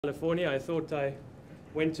California. I thought I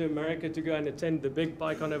went to America to go and attend the big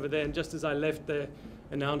PyCon over there, and just as I left, they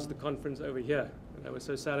announced the conference over here. And I was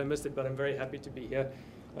so sad I missed it, but I'm very happy to be here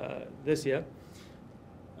this year.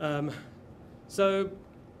 So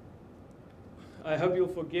I hope you'll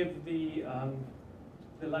forgive the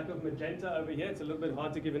lack of magenta over here. It's a little bit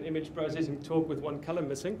hard to give an image processing talk with one color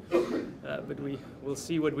missing, but we'll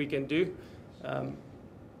see what we can do.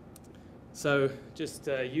 So just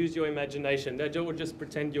use your imagination. Or just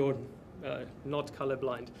pretend you're not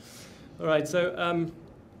colorblind. All right, so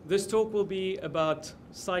this talk will be about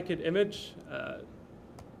scikit-image.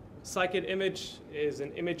 Scikit-image is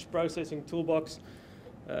an image processing toolbox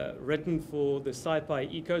written for the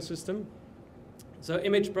SciPy ecosystem. So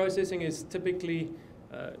image processing is typically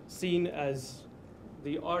seen as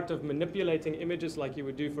the art of manipulating images like you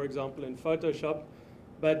would do, for example, in Photoshop.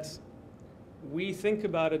 But we think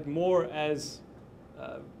about it more as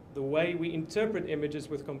the way we interpret images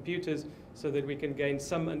with computers so that we can gain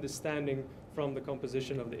some understanding from the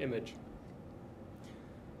composition of the image.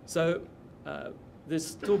 So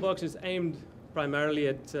this toolbox is aimed primarily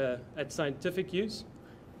at scientific use,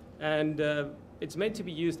 and it's meant to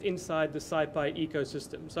be used inside the SciPy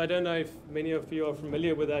ecosystem. So I don't know if many of you are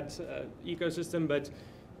familiar with that ecosystem, but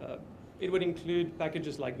it would include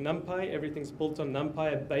packages like NumPy. Everything's built on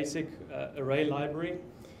NumPy, a basic array library.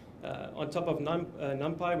 On top of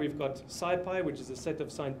NumPy, we've got SciPy, which is a set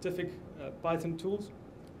of scientific Python tools.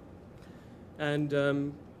 And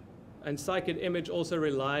scikit-image also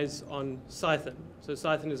relies on Python. So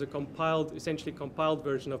Python is a essentially compiled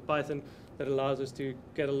version of Python that allows us to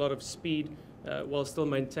get a lot of speed while still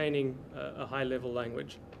maintaining a high-level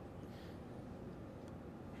language.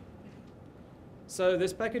 So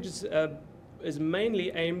this package is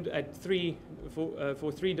mainly aimed at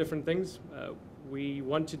for three different things. We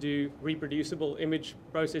want to do reproducible image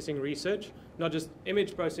processing research, not just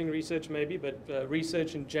image processing research maybe, but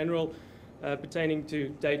research in general pertaining to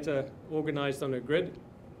data organized on a grid.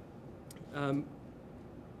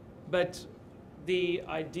 But the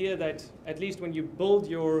idea that at least when you build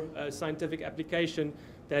your scientific application,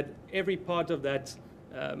 that every part of that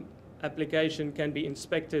application can be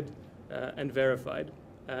inspected and verified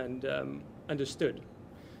and understood.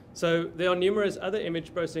 So there are numerous other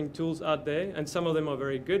image processing tools out there, and some of them are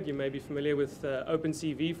very good. You may be familiar with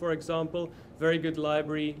OpenCV, for example. Very good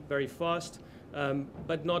library, very fast,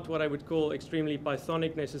 but not what I would call extremely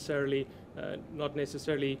Pythonic necessarily, not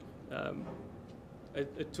necessarily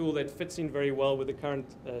a tool that fits in very well with the current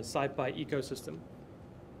SciPy ecosystem.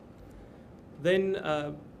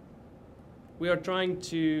 Then we are trying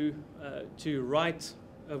to write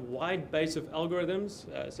a wide base of algorithms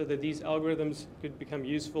so that these algorithms could become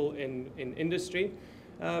useful in industry,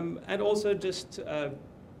 and also just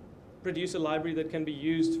produce a library that can be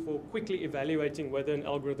used for quickly evaluating whether an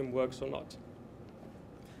algorithm works or not,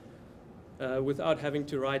 without having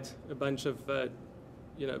to write a bunch of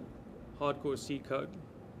hardcore C code.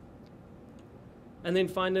 And then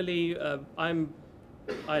finally,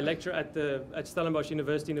 I lecture at Stellenbosch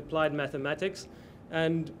University in Applied Mathematics,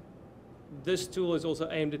 and this tool is also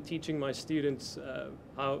aimed at teaching my students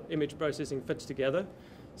how image processing fits together.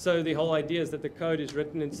 So the whole idea is that the code is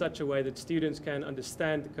written in such a way that students can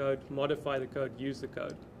understand the code, modify the code, use the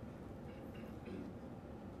code.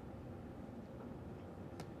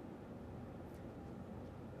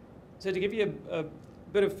 So to give you a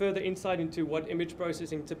bit of further insight into what image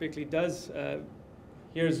processing typically does,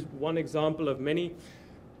 here's one example of many.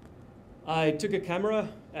 I took a camera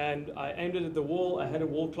and I aimed it at the wall. I had a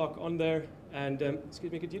wall clock on there, and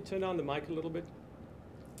excuse me, could you turn down the mic a little bit?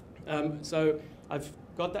 So I've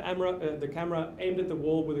got the camera aimed at the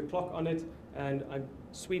wall with a clock on it, and I'm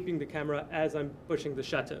sweeping the camera as I'm pushing the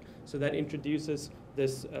shutter. So that introduces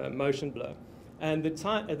this motion blur. And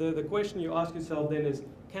the question you ask yourself then is,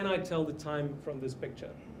 can I tell the time from this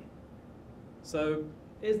picture? So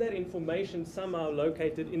is that information somehow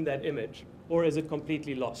located in that image, or is it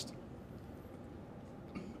completely lost?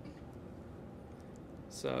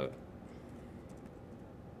 So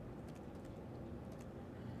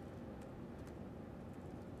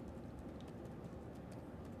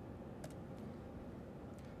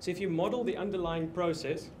if you model the underlying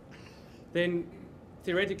process, then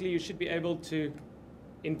theoretically you should be able to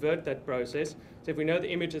invert that process. So if we know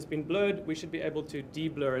the image has been blurred, we should be able to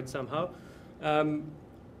de-blur it somehow,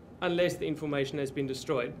 unless the information has been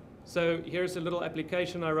destroyed. So here's a little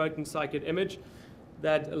application I wrote in scikit-image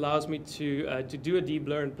that allows me to do a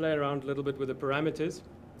de-blur and play around a little bit with the parameters.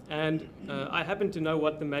 And I happen to know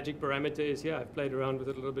what the magic parameter is here. I've played around with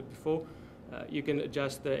it a little bit before. You can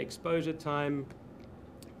adjust the exposure time.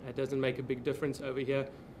 It doesn't make a big difference over here.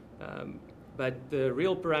 But the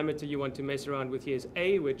real parameter you want to mess around with here is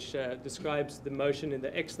A, which describes the motion in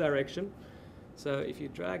the X direction. So if you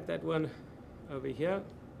drag that one over here,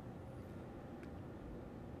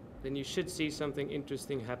 then you should see something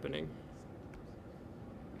interesting happening.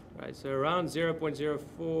 Right, so around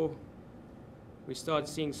 0.04, we start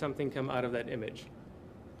seeing something come out of that image.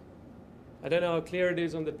 I don't know how clear it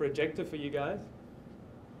is on the projector for you guys,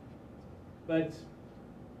 but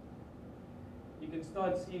you can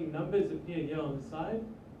start seeing numbers appear here on the side,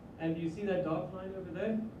 and you see that dark line over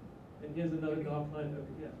there, and here's another dark line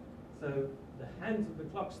over here. So the hands of the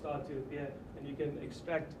clock start to appear, and you can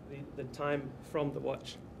extract the time from the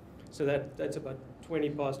watch. So that's about 20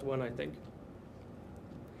 past 1, I think.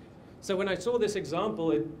 So when I saw this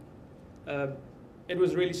example, it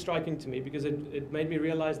was really striking to me because it made me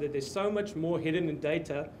realize that there's so much more hidden in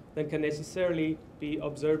data than can necessarily be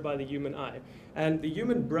observed by the human eye. And the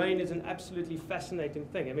human brain is an absolutely fascinating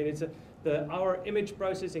thing. I mean, it's our image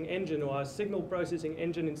processing engine, or our signal processing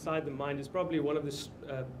engine inside the mind, is probably one of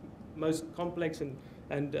the most complex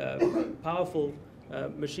and powerful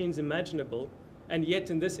machines imaginable. And yet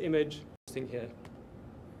in this image, thing here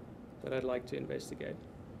that I'd like to investigate.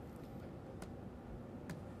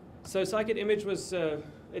 So scikit-image was,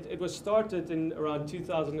 it was started in around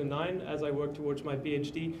 2009 as I worked towards my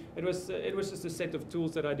PhD. It was just a set of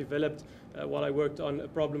tools that I developed while I worked on a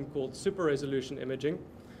problem called super resolution imaging.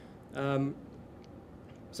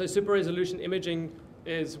 So super resolution imaging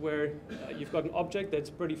is where you've got an object that's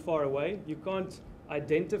pretty far away. You can't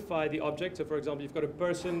identify the object. So for example, you've got a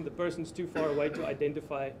person, the person's too far away to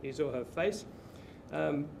identify his or her face.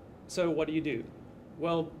 So what do?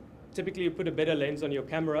 Well, typically you put a better lens on your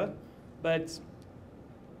camera, but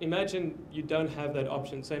imagine you don't have that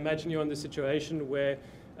option. So imagine you're in the situation where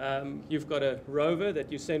you've got a rover that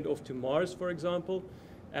you send off to Mars, for example,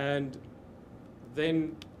 and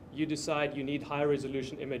then you decide you need high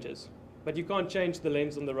resolution images. But you can't change the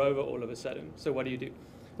lens on the rover all of a sudden. So what do?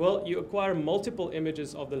 Well, you acquire multiple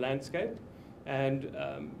images of the landscape, and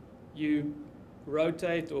you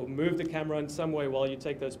rotate or move the camera in some way while you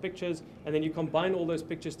take those pictures, and then you combine all those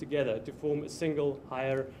pictures together to form a single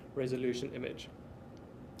higher resolution image.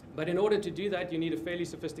 But in order to do that, you need a fairly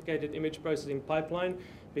sophisticated image processing pipeline,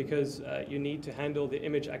 because you need to handle the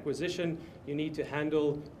image acquisition, you need to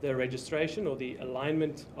handle the registration or the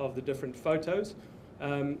alignment of the different photos.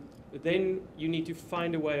 Then you need to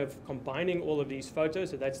find a way of combining all of these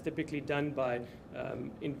photos. So that's typically done by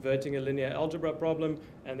inverting a linear algebra problem,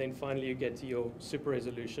 and then finally you get to your super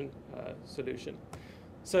resolution solution.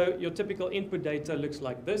 So your typical input data looks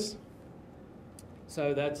like this.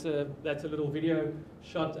 So that's a little video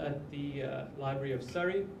shot at the Library of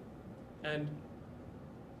Surrey, and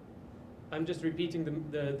I'm just repeating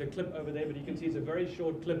the clip over there, but you can see it's a very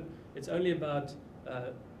short clip. It's only about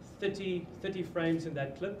 30 frames in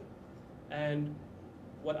that clip. And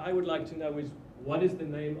what I would like to know is, what is the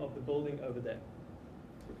name of the building over there?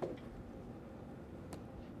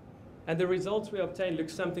 And the results we obtain look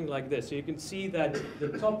something like this. So you can see that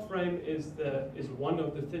the top frame is one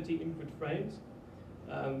of the 30 input frames,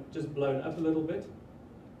 just blown up a little bit.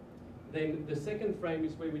 Then the second frame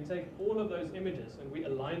is where we take all of those images and we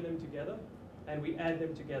align them together and we add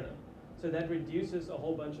them together. So that reduces a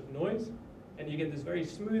whole bunch of noise, and you get this very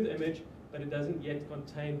smooth image, but it doesn't yet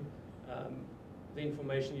contain the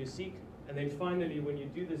information you seek. And then finally, when you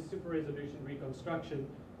do this super resolution reconstruction,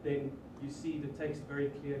 then you see the text very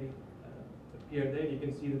clearly appear there. You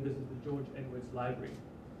can see that this is the George Edwards Library.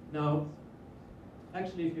 Now,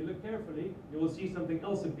 actually, if you look carefully, you will see something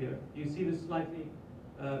else appear. You see this slightly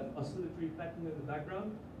oscillatory pattern in the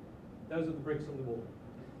background? Those are the bricks on the wall.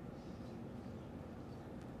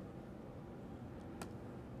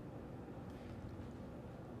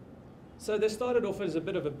 So this started off as a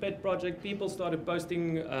bit of a pet project. People started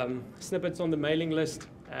posting snippets on the mailing list,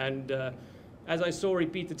 and as I saw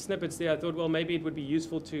repeated snippets there, I thought, well, maybe it would be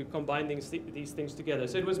useful to combine these things together.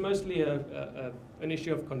 So it was mostly an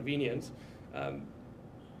issue of convenience.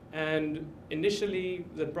 And initially,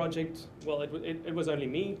 the project, well, it was only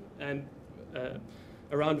me, and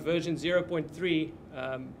around version 0.3,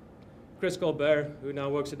 Chris Colbert, who now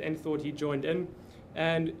works at Nthought, he joined in,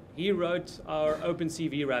 and he wrote our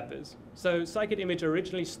OpenCV wrappers. So scikit-image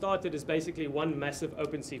originally started as basically one massive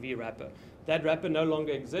OpenCV wrapper. That wrapper no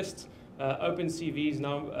longer exists. OpenCV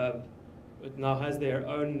now has their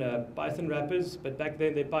own Python wrappers, but back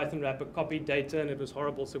then their Python wrapper copied data and it was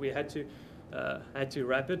horrible, so we had to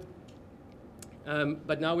wrap it.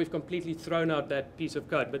 But now we've completely thrown out that piece of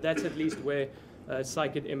code, but that's at least where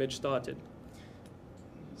scikit-image started.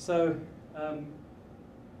 So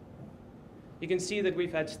you can see that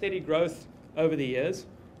we've had steady growth over the years.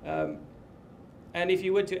 And if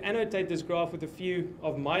you were to annotate this graph with a few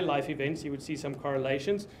of my life events, you would see some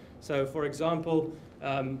correlations. So for example,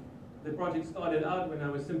 the project started out when I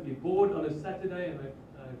was simply bored on a Saturday, and I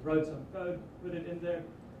wrote some code, put it in there.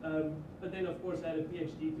 But then, of course, I had a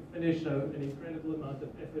PhD to finish, so an incredible amount of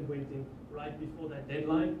effort went in right before that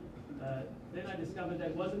deadline. Then I discovered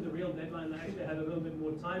that wasn't the real deadline. I actually had a little bit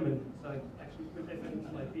more time, and so I actually put effort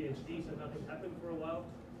into my PhD, so nothing happened for a while.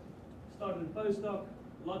 Started a postdoc,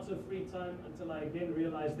 lots of free time, until I again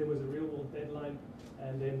realized there was a real-world deadline,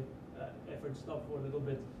 and then effort stopped for a little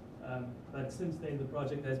bit. But since then, the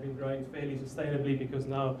project has been growing fairly sustainably because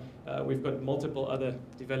now we've got multiple other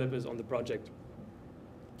developers on the project.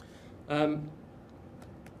 But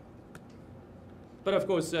of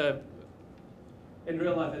course, in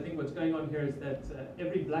real life, I think what's going on here is that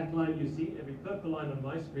every black line you see, every purple line on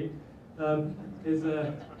my screen, is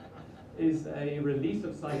a release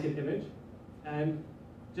of scikit-image. And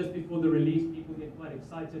just before the release, people get quite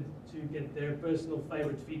excited to get their personal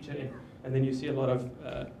favorite feature in. And then you see a lot of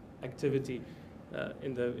activity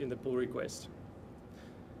in the pull request.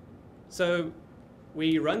 So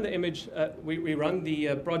we run the image, we run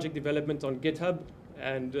the project development on GitHub,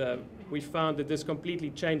 and we found that this completely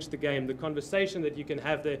changed the game. The conversation that you can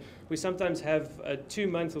have there, we sometimes have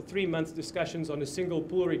 2-month or 3-month discussions on a single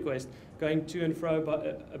pull request, going to and fro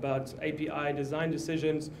about API design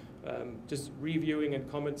decisions, just reviewing and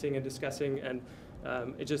commenting and discussing, and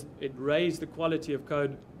it raised the quality of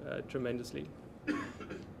code tremendously.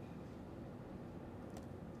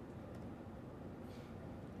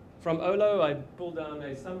 From Olo, I pulled down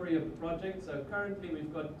a summary of the project. So currently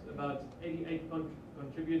we've got about 88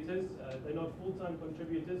 contributors. They're not full-time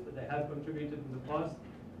contributors, but they have contributed in the past,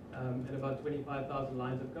 and about 25,000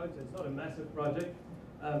 lines of code. So it's not a massive project.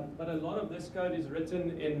 But a lot of this code is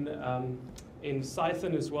written in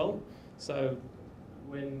Python as well. So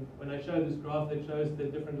when I show this graph that shows the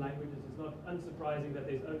different languages, it's not unsurprising that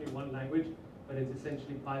there's only one language, but it's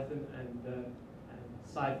essentially Python and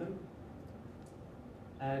Python.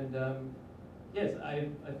 And yes,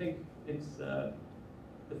 I think it's the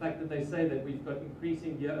fact that they say that we've got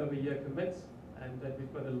increasing year-over-year commits and that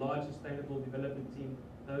we've got a large sustainable development team.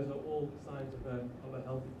 Those are all signs of a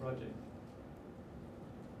healthy project.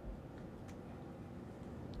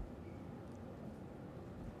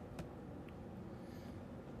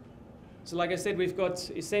 So like I said, we've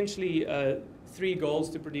got essentially 3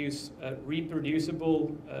 goals to produce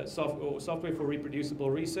reproducible software for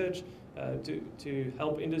reproducible research, to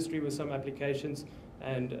help industry with some applications,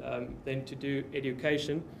 and then to do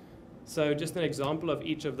education. So just an example of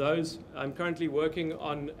each of those. I'm currently working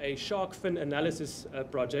on a shark fin analysis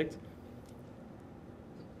project.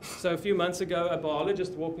 So a few months ago, a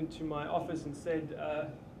biologist walked into my office and said,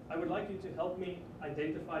 I would like you to help me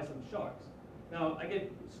identify some sharks. Now, I get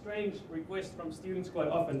strange requests from students quite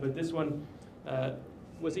often, but this one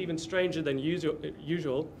was even stranger than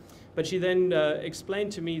usual. But she then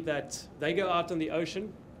explained to me that they go out on the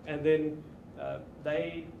ocean, and then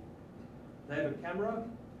they have a camera,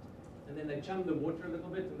 and then they chum the water a little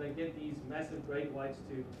bit, and they get these massive great whites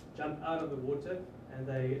to jump out of the water, and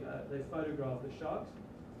they photograph the sharks.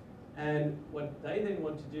 And what they then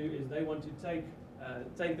want to do is they want to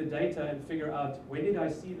take the data and figure out, when did I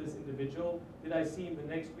see this individual? Did I see him the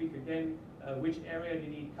next week again? Which area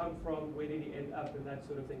did he come from? Where did he end up? And that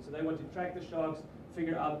sort of thing. So they want to track the sharks,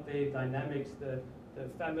 figure out their dynamics, the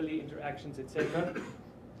family interactions, etc.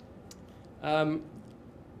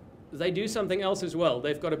 They do something else as well.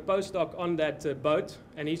 They've got a postdoc on that boat,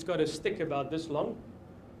 and he's got a stick about this long,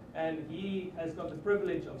 and he has got the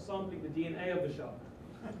privilege of sampling the DNA of the shark.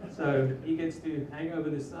 So he gets to hang over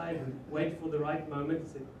the side and wait for the right moment.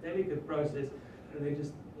 It's a delicate process, and they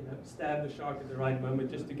just stab the shark at the right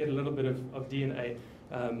moment just to get a little bit of DNA.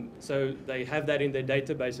 So they have that in their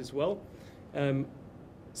database as well.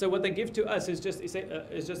 So what they give to us is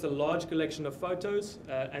just a large collection of photos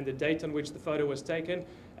and the date on which the photo was taken.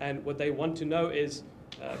 And what they want to know is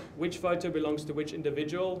which photo belongs to which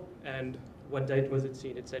individual and what date was it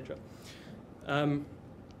seen, etc.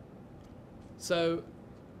 So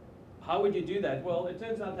how would you do that? Well, it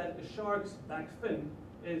turns out that the shark's back fin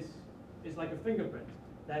is like a fingerprint.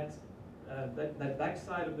 That back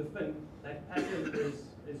side of the fin, that pattern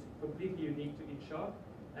is completely unique to each shark.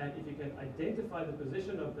 And if you can identify the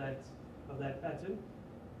position of that pattern,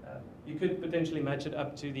 you could potentially match it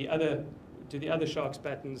up to the other shark's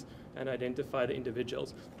patterns and identify the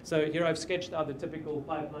individuals. So here I've sketched out the typical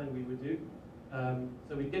pipeline we would do.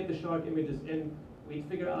 So we get the shark images in, we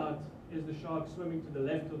figure out, is the shark swimming to the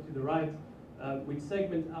left or to the right? We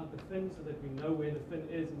segment out the fin so that we know where the fin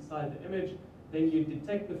is inside the image. Then you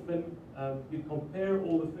detect the fin, you compare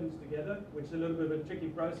all the fins together, which is a little bit of a tricky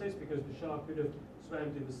process because the shark could have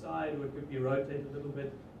swam to the side or it could be rotated a little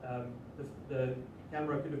bit. The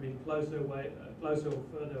camera could have been closer or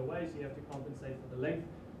further away, so you have to compensate for the length.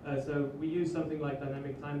 So we use something like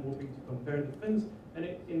dynamic time warping to compare the fins, and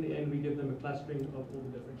in the end we give them a clustering of all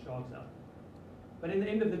the different sharks out. But in the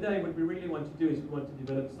end of the day, what we really want to do is we want to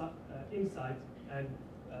develop insight and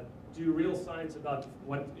do real science about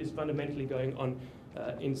what is fundamentally going on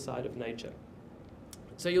inside of nature.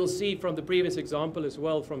 So you'll see from the previous example as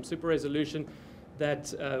well, from super resolution,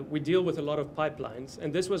 that we deal with a lot of pipelines.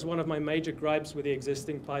 And this was one of my major gripes with the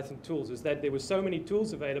existing Python tools, is that there were so many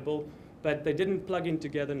tools available, but they didn't plug in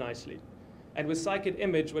together nicely. And with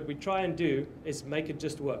scikit-image, what we try and do is make it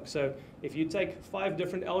just work. So if you take 5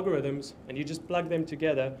 different algorithms and you just plug them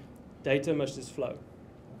together, data must just flow.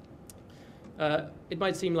 It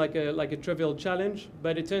might seem like a trivial challenge,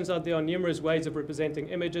 but it turns out there are numerous ways of representing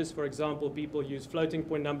images. For example, people use floating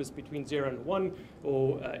point numbers between 0 and 1,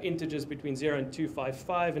 or integers between 0 and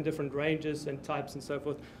 255 in different ranges and types and so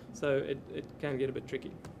forth. So it can get a bit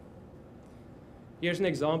tricky. Here's an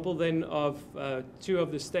example then of 2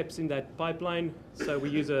 of the steps in that pipeline. So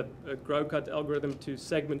we use a grow cut algorithm to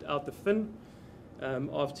segment out the fin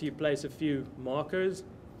after you place a few markers.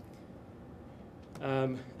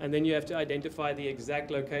 And then you have to identify the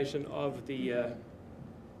exact location of the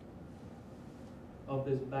of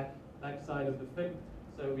this back side of the fin.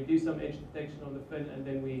 So we do some edge detection on the fin, and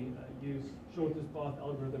then we use shortest path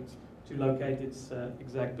algorithms to locate its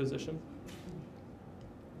exact position.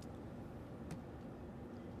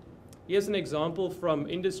 Here's an example from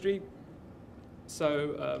industry.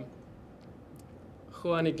 So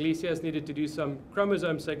Juan Iglesias needed to do some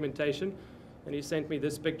chromosome segmentation, and he sent me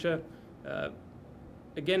this picture.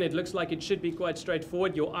 Again, it looks like it should be quite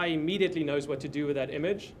straightforward. Your eye immediately knows what to do with that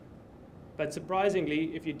image. But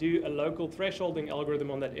surprisingly, if you do a local thresholding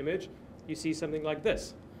algorithm on that image, you see something like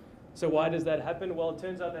this. So why does that happen? Well, it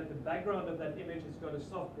turns out that the background of that image has got a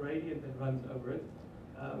soft gradient that runs over it.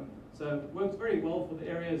 So it works very well for the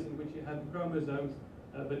areas in which you have chromosomes,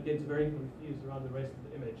 but gets very confused around the rest of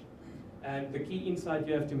the image. And the key insight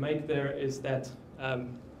you have to make there is that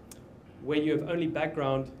where you have only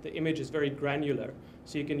background, the image is very granular.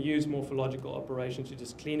 So you can use morphological operations to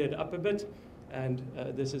just clean it up a bit, and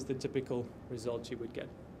this is the typical result you would get.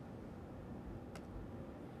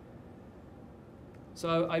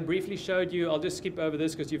 So I briefly showed you, I'll just skip over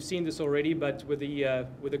this because you've seen this already, but with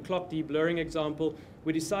the clock deblurring example,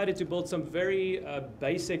 we decided to build some very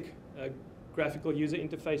basic graphical user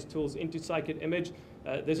interface tools into scikit-image.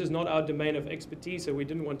 This is not our domain of expertise, so we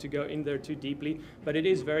didn't want to go in there too deeply, but it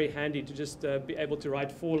is very handy to just be able to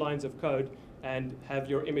write 4 lines of code and have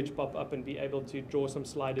your image pop up and be able to draw some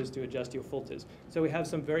sliders to adjust your filters. So we have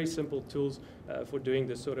some very simple tools for doing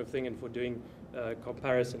this sort of thing and for doing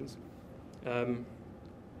comparisons.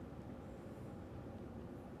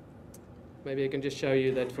 Maybe I can just show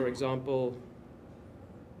you that, for example,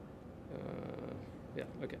 yeah,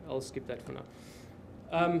 okay, I'll skip that for now.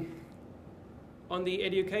 On the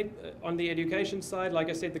education side, like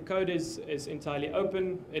I said, the code is entirely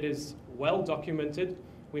open. It is well documented.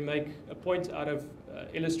 We make a point out of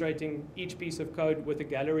illustrating each piece of code with a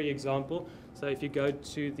gallery example. So if you go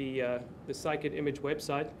to the scikit-image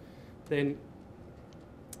website, then,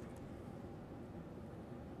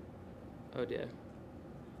 oh dear.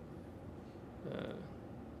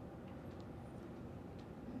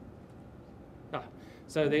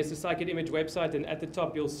 So there's the scikit-image website, and at the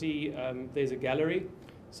top you'll see there's a gallery.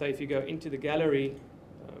 So if you go into the gallery,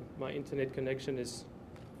 my internet connection is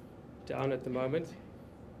down at the moment.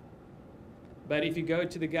 But if you go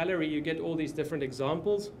to the gallery, you get all these different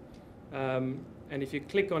examples. And if you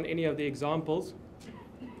click on any of the examples,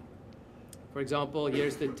 for example,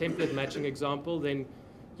 here's the template matching example, then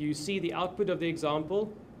you see the output of the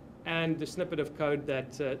example and the snippet of code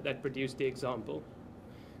that produced the example.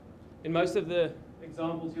 In most of the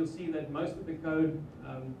examples, you'll see that most of the code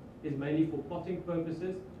is mainly for plotting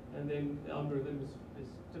purposes, and then the algorithm is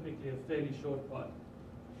typically a fairly short part.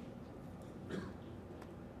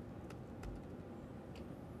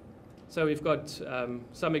 So we've got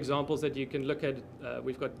some examples that you can look at.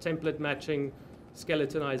 We've got template matching,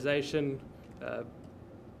 skeletonization,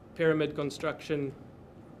 pyramid construction.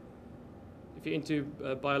 If you're into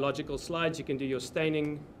biological slides, you can do your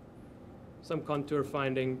staining, some contour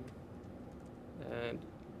finding, and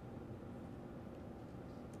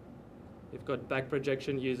you've got back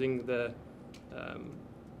projection using the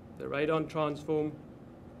radon transform.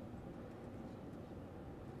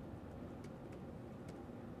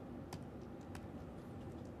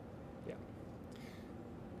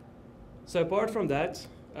 So apart from that,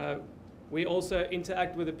 we also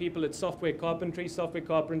interact with the people at Software Carpentry. Software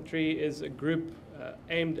Carpentry is a group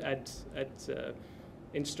aimed at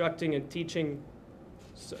instructing and teaching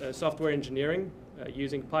software engineering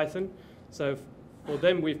using Python. So for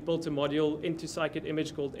them, we've built a module into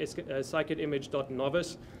scikit-image called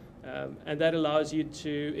scikit-image.novice. And that allows you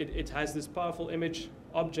to, it has this powerful image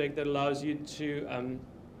object that allows you to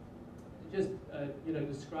just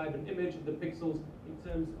describe an image of the pixels in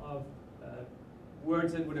terms of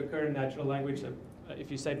words that would occur in natural language. So,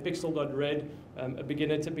 if you say pixel.red, a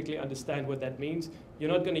beginner typically understands what that means.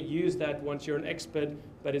 You're not going to use that once you're an expert,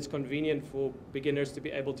 but it's convenient for beginners to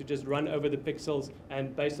be able to just run over the pixels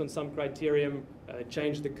and based on some criterion,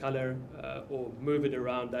 change the color or move it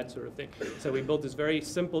around, that sort of thing. So we built this very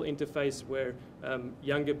simple interface where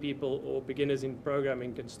younger people or beginners in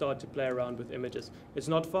programming can start to play around with images. It's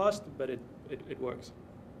not fast, but it works.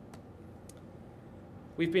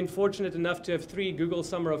 We've been fortunate enough to have 3 Google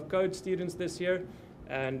Summer of Code students this year,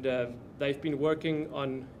 and they've been working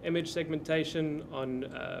on image segmentation, on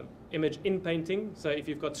image in-painting. So if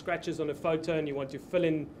you've got scratches on a photo and you want to fill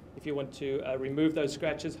in, if you want to remove those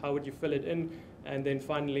scratches, how would you fill it in? And then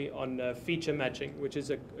finally on feature matching, which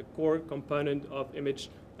is a core component of image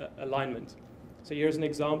alignment. So here's an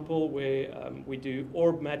example where we do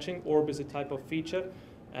orb matching. Orb is a type of feature,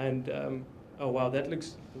 and oh wow, that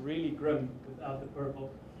looks really grim without the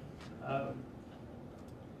purple.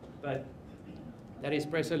 But that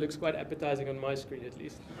espresso looks quite appetizing on my screen at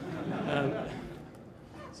least.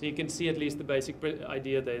 So you can see at least the basic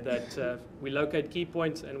idea there that we locate key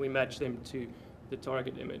points and we match them to the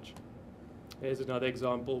target image. Here's another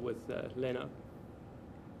example with Lena.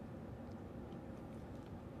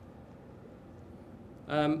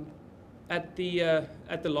 At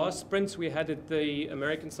the last sprints we had at the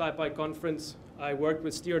American SciPy conference, I worked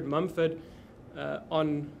with Stuart Mumford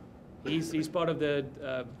on, he's part of the,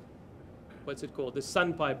 what's it called, the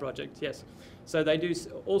SunPy project, yes. So they do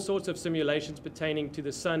all sorts of simulations pertaining to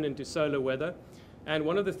the sun and to solar weather. And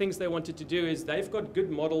one of the things they wanted to do is they've got good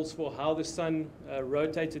models for how the sun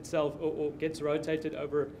rotates itself or gets rotated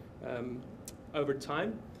over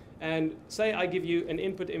time. And say I give you an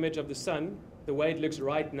input image of the sun, the way it looks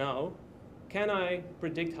right now, can I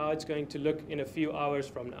predict how it's going to look in a few hours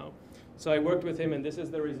from now? So I worked with him, and this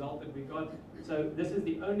is the result that we got. So this is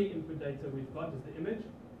the only input data we've got, is the image,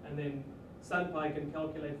 and then SunPy can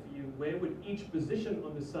calculate for you where would each position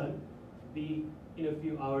on the sun be in a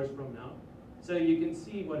few hours from now. So you can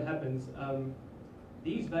see what happens.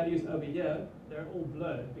 These values over here, they're all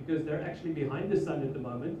blurred because they're actually behind the sun at the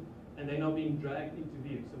moment, and they're not being dragged into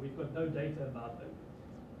view. So we've got no data about them.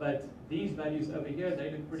 But these values over here, they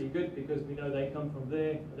look pretty good because we know they come from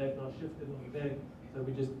there, they've now shifted along there, so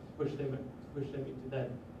we just push them into that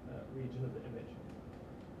region of the image.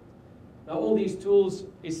 Now all these tools,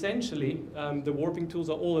 essentially, the warping tools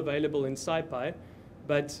are all available in SciPy,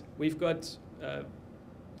 but we've got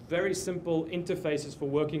very simple interfaces for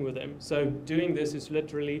working with them. So doing this is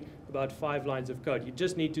literally about 5 lines of code. You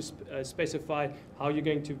just need to specify how you're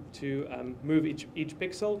going to move each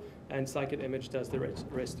pixel, and scikit-image does the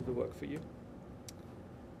rest of the work for you.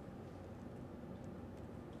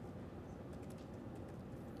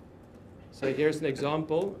 So here's an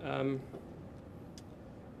example.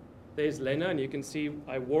 There's Lena, and you can see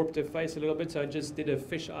I warped her face a little bit, so I just did a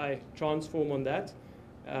fisheye transform on that.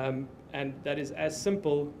 And that is as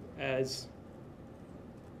simple as,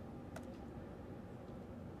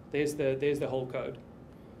 there's the whole code.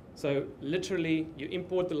 So literally, you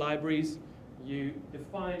import the libraries, you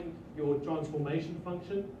define your transformation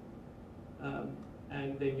function,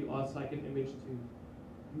 and then you ask scikit-image to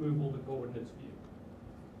move all the coordinates for you.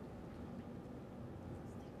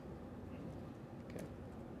 Okay.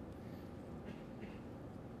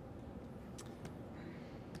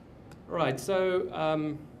 All right,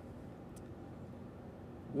 so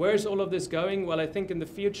where's all of this going? Well, I think in the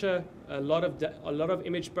future, a lot of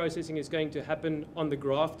image processing is going to happen on the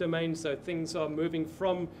graph domain. So things are moving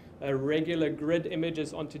from regular grid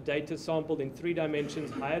images onto data sampled in 3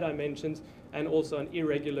 dimensions, higher dimensions, and also on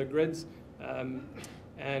irregular grids.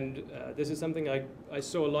 This is something I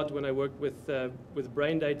saw a lot when I worked with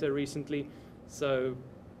brain data recently. So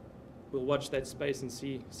we'll watch that space and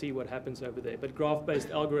see what happens over there. But graph-based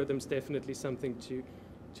algorithms, definitely something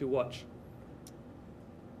to watch.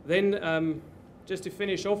 Then, just to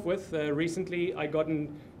finish off with, recently I got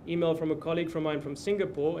an email from a colleague from mine from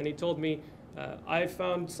Singapore, and he told me, I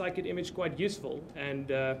found scikit-image quite useful,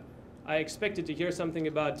 and I expected to hear something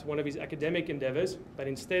about one of his academic endeavors, but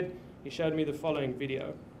instead he showed me the following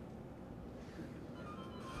video.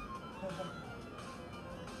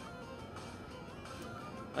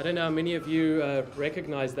 I don't know how many of you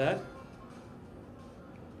recognize that.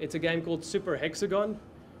 It's a game called Super Hexagon.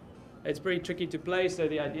 It's pretty tricky to play, so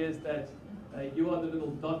the idea is that you are the little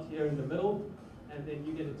dot here in the middle, and then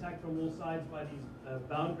you get attacked from all sides by these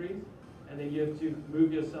boundaries, and then you have to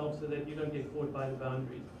move yourself so that you don't get caught by the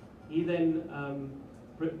boundaries. He then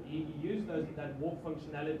he used that warp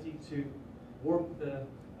functionality to warp the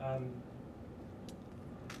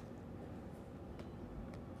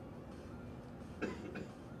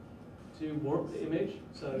image.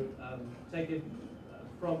 So take it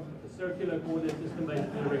from a circular coordinate system based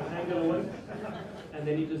on a rectangular one, and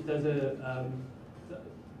then he just does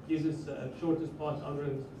uses shortest path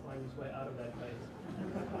algorithms to find his way out of that maze.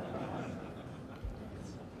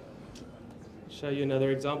 Show you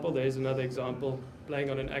another example. There's another example playing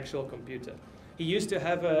on an actual computer. He used to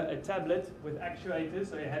have a tablet with actuators,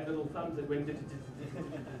 so he had little thumbs that went.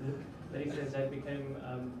 Then he says that became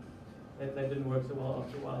that didn't work so well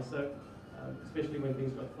after a while. So especially when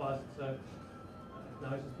things got fast. So now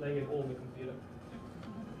he's just playing it all on the computer.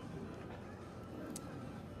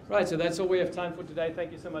 Right, so that's all we have time for today.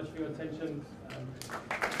 Thank you so much for your attention.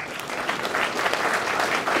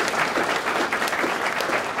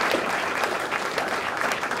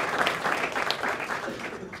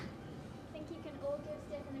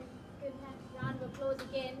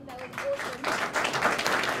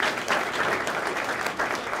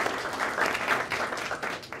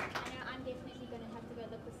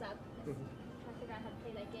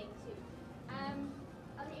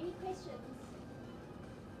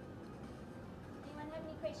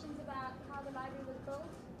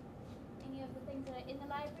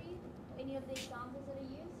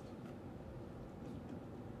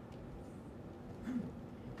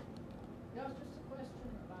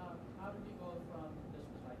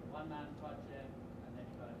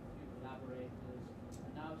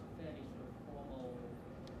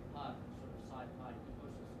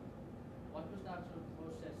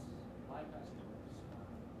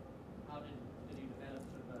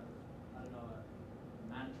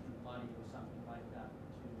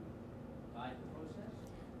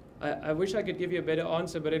 I wish I could give you a better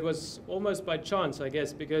answer, but it was almost by chance, I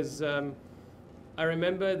guess, because I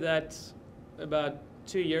remember that about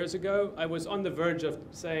 2 years ago, I was on the verge of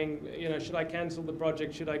saying, should I cancel the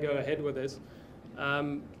project? Should I go ahead with this?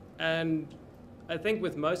 And I think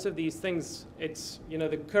with most of these things, it's,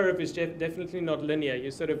 the curve is definitely not linear.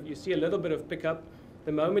 You see a little bit of pickup.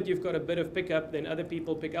 The moment you've got a bit of pickup, then other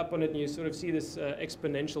people pick up on it, and you sort of see this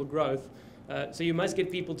exponential growth. So you must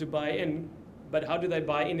get people to buy in. But how do they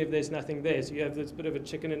buy in if there's nothing there? So you have this bit of a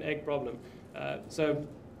chicken and egg problem. So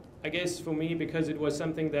I guess for me, because it was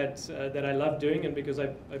something that I loved doing, and because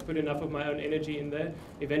I put enough of my own energy in there,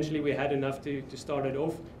 eventually we had enough to start it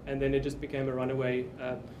off, and then it just became a runaway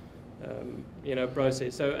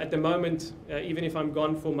process. So at the moment, even if I'm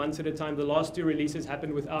gone for months at a time, the last 2 releases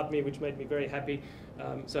happened without me, which made me very happy.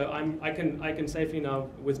 So I can safely now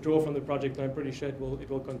withdraw from the project, and I'm pretty sure it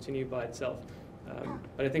will continue by itself.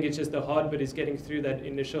 But I think it's just the hard bit is getting through that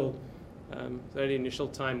initial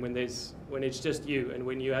time when it's just you, and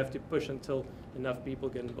when you have to push until enough people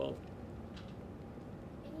get involved.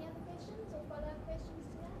 Any other questions or follow-up questions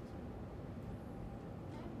to that?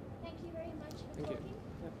 No? Thank you very much for talking.